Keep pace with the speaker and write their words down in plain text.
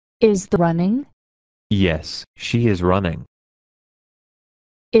Is the running? Yes, she is running.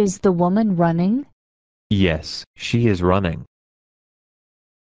 Is the woman running? Yes, she is running.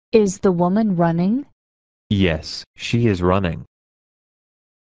 Is the woman running? Yes, she is running.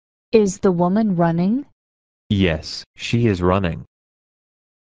 Is the woman running? Yes, she is running.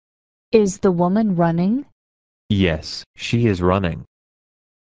 Is the woman running? Yes, she is running.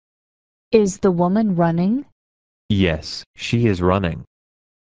 Is the woman running? Yes, she is running.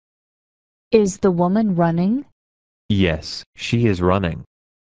 Is the woman running? Yes, she is running.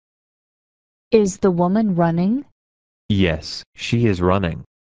 Is the woman running? Yes, she is running.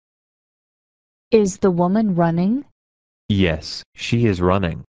 Is the woman running? Yes, she is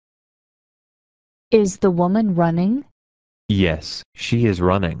running. Is the woman running? Yes, she is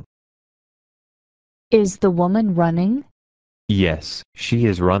running. Is the woman running? Yes, she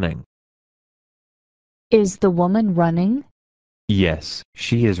is running. Is the woman running? Yes,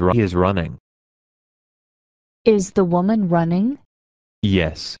 she is running. Is the woman running?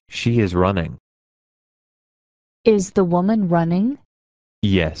 Yes, she is running. Is the woman running?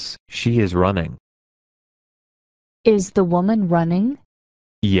 Yes, she is running. Is the woman running?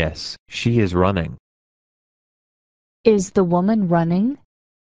 Yes, she is running. Is the woman running? Yes, she is running. Is the woman running?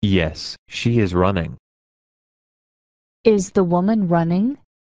 Yes, she is running. Is the woman running?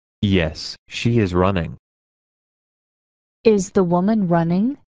 Yes, she is running. Is the woman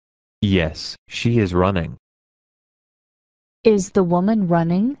running? Yes, she is running. Is the woman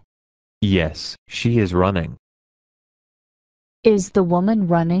running? Yes, she is running. Is the woman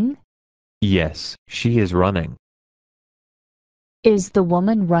running? Yes, she is running. Is the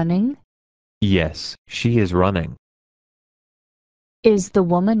woman running? Yes, she is running. Is the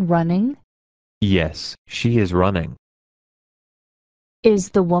woman running? Yes, she is running.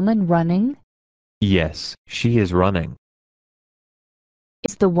 Is the woman running? Yes, she is running.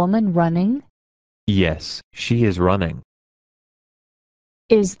 Is the woman running?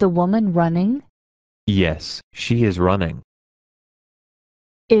 Yes, she is running.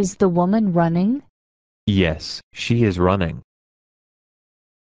 Is the woman running? Yes, she is running.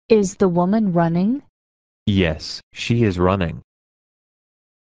 Is the woman running? Yes, she is running. Is the woman running? Yes, she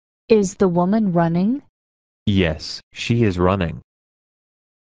is running. Is the woman running?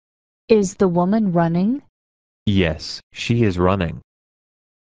 Yes, she is running.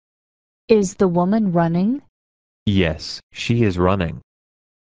 Is the woman running? Yes, she is running.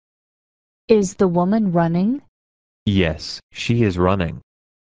 Is the woman running? Yes, she is running.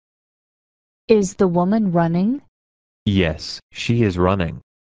 Is the woman running? Yes, she is running.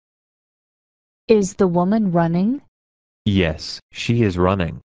 Is the woman running? Yes,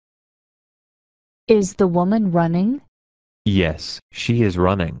 she is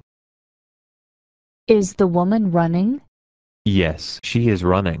running. Is the woman running? Yes, she is running. Is the woman running? Yes, she is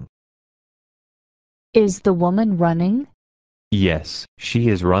running. Is the woman running? Yes, she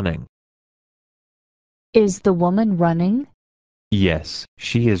is running. Is the woman running? Yes,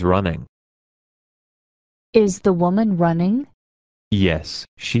 she is running. Is the woman running? Yes,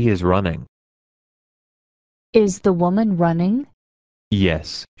 she is running. Is the woman running?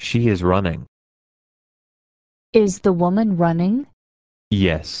 Yes, she is running. Is the woman running?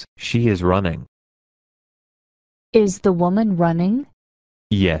 Yes, she is running. Is the woman running?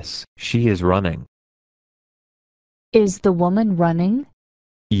 Yes, she is running. Is the woman running?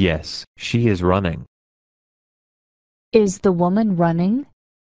 Yes, she is running. Is the woman running?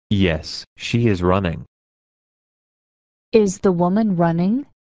 Yes, she is running. Is the woman running?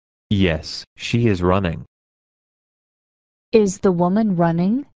 Yes, she is running. Is the woman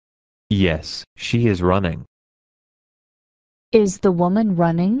running? Yes, she is running. Is the woman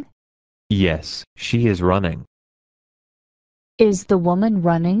running? Yes, she is running. Is the woman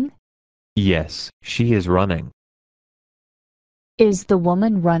running? Yes, she is running. Is the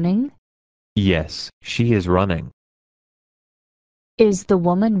woman running? Yes, she is running. Is the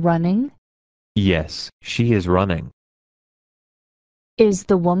woman running? Yes, she is running. Is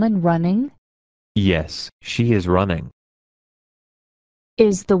the woman running? Yes, she is running.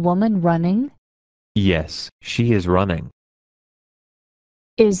 Is the woman running? Yes, she is running.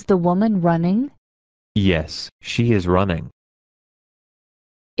 Is the woman running? Yes, she is running.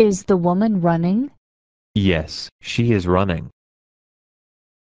 Is the woman running? Yes, she is running.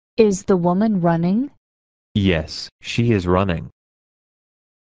 Is the woman running? Yes, she is running.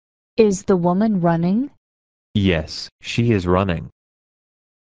 Is the woman running? Yes, she is running.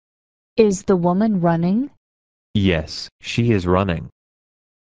 Is the woman running? Yes, she is running.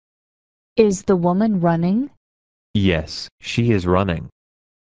 Is the woman running? Yes, she is running.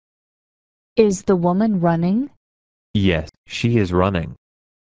 Is the woman running? Yes, she is running.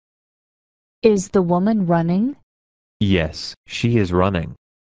 Is the woman running? Yes, she is running.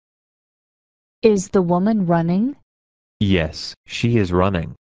 Is the woman running? Yes, she is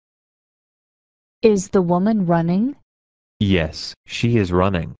running. Is the woman running? Yes, she is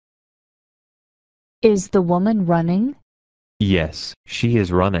running. Is the woman running? Yes, she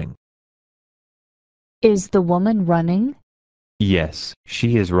is running. Is the woman running? Yes,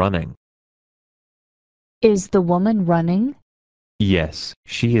 she is running. Is the woman running? Yes,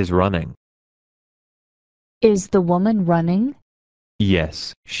 she is running. Is the woman running?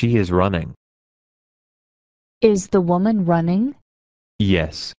 Yes, she is running. Is the woman running?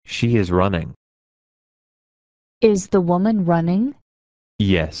 Yes, she is running. Is the woman running?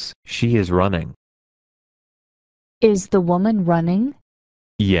 Yes, she is running. Is the woman running?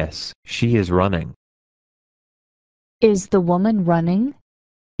 Yes, she is running. Is the woman running?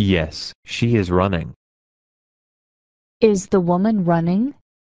 Yes, she is running. Is the woman running?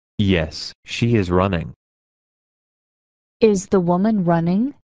 Yes, she is running. Is the woman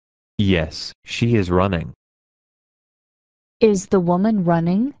running? Yes, she is running. Is the woman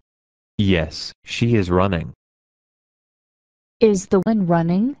running? Yes, she is running. Is the woman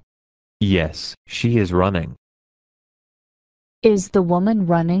running? Yes, she is running. Is the woman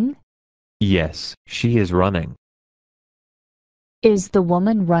running? Yes, she is running. Is the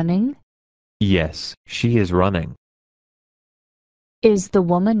woman running? Yes, she is running. Is the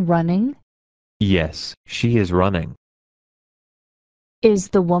woman running? Yes, she is running. Is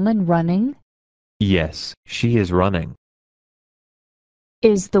the woman running? Yes, she is running.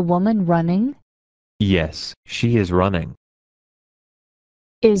 Is the woman running? Yes, she is running.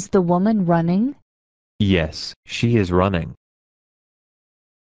 Is the woman running? Yes, she is running.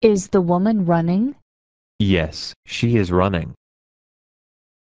 Is the woman running? Yes, she is running.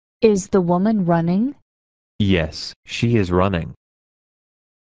 Is the woman running? Yes, she is running.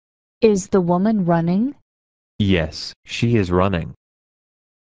 Is the woman running? Yes, she is running.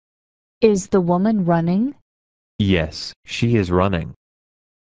 Is the woman running? Yes, she is running.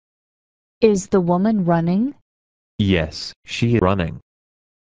 Is the woman running? Yes, she is running.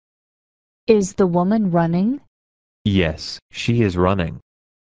 Is the woman running? Yes, she is running.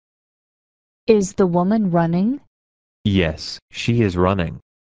 Is the woman running? Yes, she is running.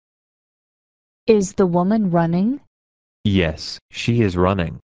 Is the woman running? Yes, she is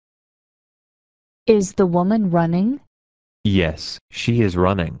running. Is the woman running? Yes, she is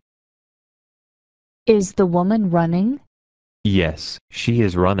running. Is the woman running? Yes, she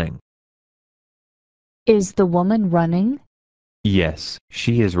is running. Is the woman running? Yes,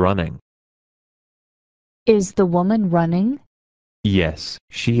 she is running. Is the woman running? Yes,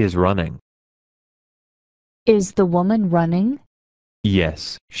 she is running. Is the woman running?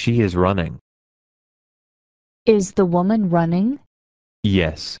 Yes, she is running. Is the woman running?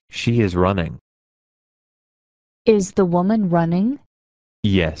 Yes, she is running. Is the woman running?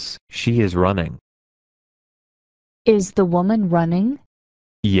 Yes, she is running. Is the woman running?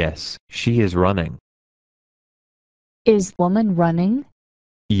 Yes, she is running. Is woman running?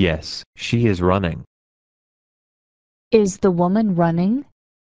 Yes, she is running. Is the woman running?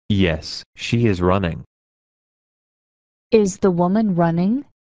 Yes, she is running. Is the woman running?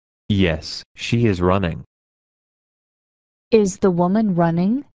 Yes, she is running. Is the woman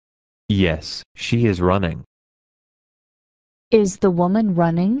running? Yes, she is running. Is the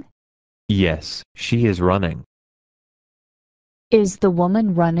woman running? Yes, she is running. Is the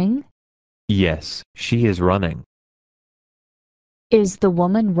woman running? Yes, she is running. Is the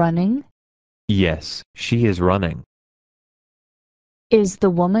woman running? Yes, she is running. Is the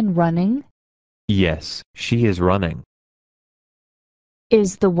woman running? Yes, she is running. Is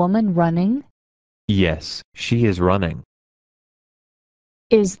the woman running? Yes, she is running.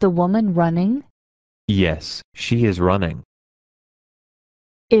 Is the woman running? Yes, she is running.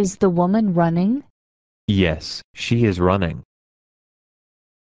 Is the woman running? Yes, she is running.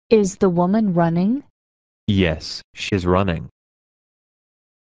 Is the woman running? Yes, she is running.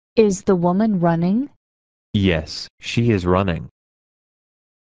 Is the woman running? Yes, she is running.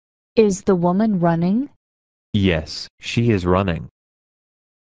 Is the woman running? Yes, she is running.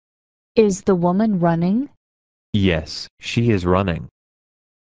 Is the woman running? Yes, she is running.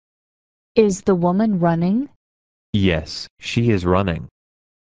 Is the woman running? Yes, she is running.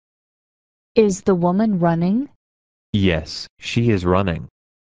 Is the woman running? Yes, she is running.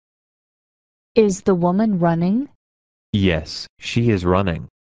 Is the woman running? Yes, she is running.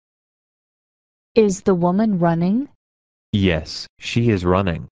 Is the woman running? Yes, she is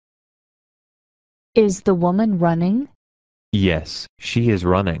running. Is the woman running? Yes, she is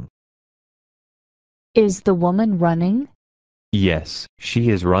running. Is the woman running? Yes, she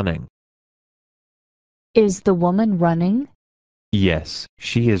is running. Is the woman running? Yes,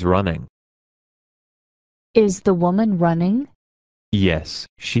 she is running. Is the woman running? Yes,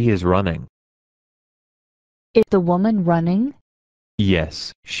 she is running. Is the woman running?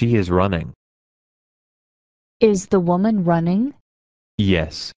 Yes, she is running. Is the woman running?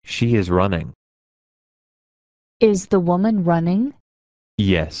 Yes, she is running. Is the woman running?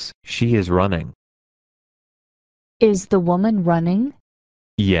 Yes, she is running. Is the woman running?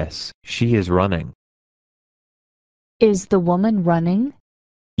 Yes, she is running. Is the woman running?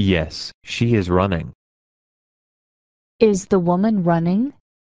 Yes, she is running. Is the woman running?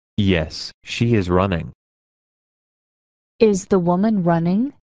 Yes, she is running. Is the woman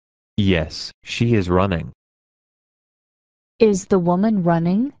running? Yes, she is running. Is the woman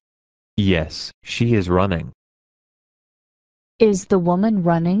running? Yes, she is running. Is the woman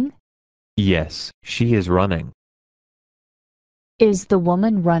running? Yes, she is running. Is the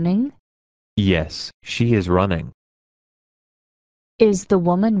woman running? Yes, she is running. Is the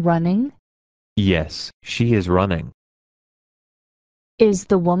woman running? Yes, she is running. Is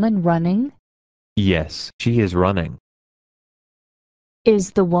the woman running? Yes, she is running.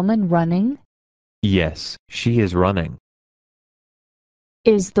 Is the woman running? Yes, she is running.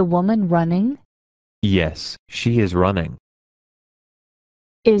 Is the woman running? Yes, she is running.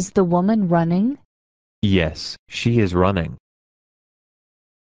 Is the woman running? Yes, she is running.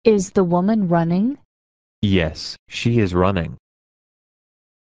 Is the woman running? Yes, she is running.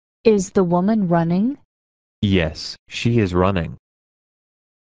 Is the woman running? Yes, she is running.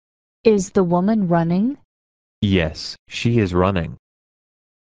 Is the woman running? Yes, she is running.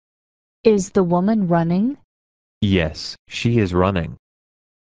 Is the woman running? Yes, she is running.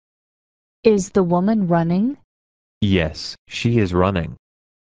 Is the woman running? Yes, she is running.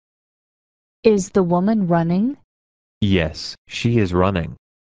 Is the woman running? Yes, she is running.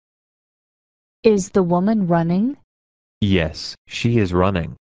 Is the woman running? Yes, she is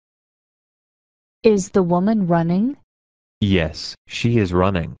running. Is the woman running? Yes, she is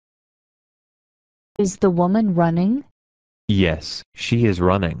running. Is the woman running? Yes, she is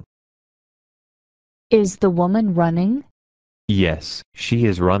running. Is the woman running? Yes, she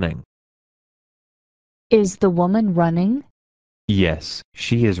is running. Is the woman running? Yes,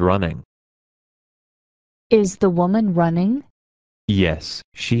 she is running. Is the woman running? Yes,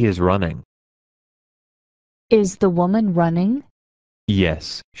 she is running. Is the woman running?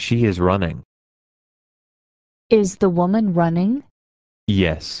 Yes, she is running. Is the woman running?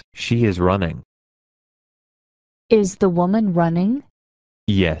 Yes, she is running. Is the woman running?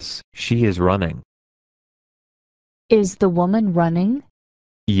 Yes, she is running. Is the woman running?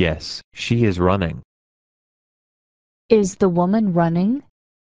 Yes, she is running. Is the woman running?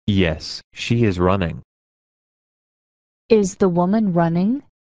 Yes, she is running. Is the woman running?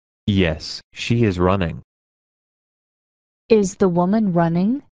 Yes, she is running. Is the woman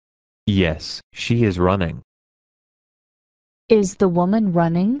running? Yes, she is running. Is the woman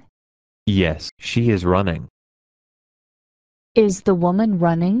running? Yes, she is running. Is the woman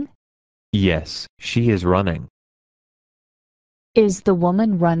running? Yes, she is running. Is the woman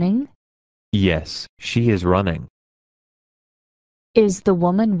running? Yes, she is running. Is the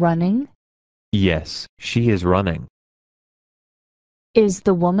woman running? Yes, she is running. Is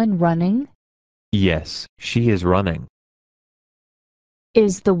the woman running? Yes, she is running.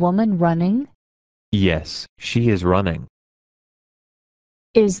 Is the woman running? Yes, she is running.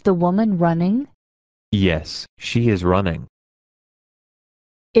 Is the woman running? Yes, she is running.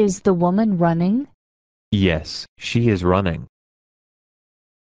 Is the woman running? Yes, she is running.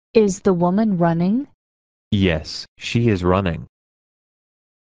 Is the woman running? Yes, she is running.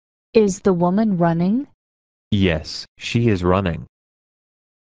 Is the woman running? Yes, she is running.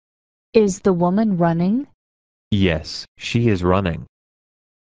 Is the woman running? Yes, she is running.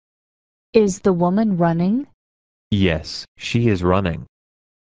 Is the woman running? Yes, she is running.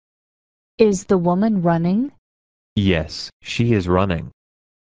 Is the woman running? Yes, she is running.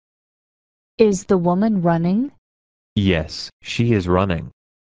 Is the woman running? Yes, she is running.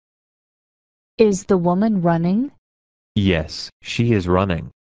 Is the woman running? Yes, she is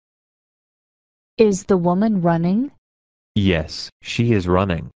running. Is the woman running? Yes, she is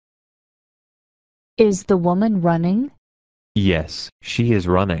running. Is the woman running? Yes, she is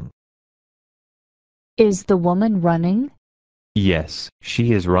running. Is the woman running? Yes,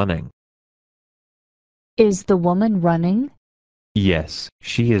 she is running. Is the woman running? Yes,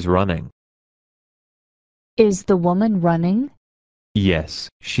 she is running. Is the woman running? Yes,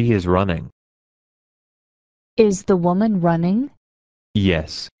 she is running. Is the woman running?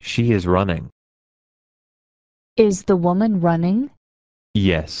 Yes, she is running. Is the woman running?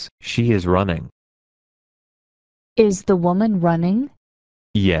 Yes, she is running. Is the woman running?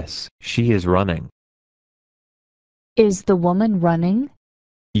 Yes, she is running. Is the woman running?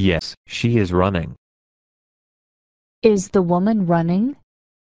 Yes, she is running. Is the woman running?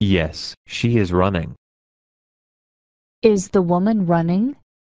 Yes, she is running. Is the woman running?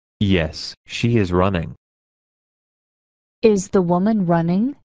 Yes, she is running. Is the woman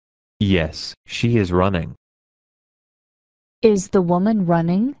running? Yes, she is running. Is the woman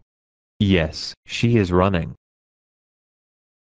running? Yes, she is running.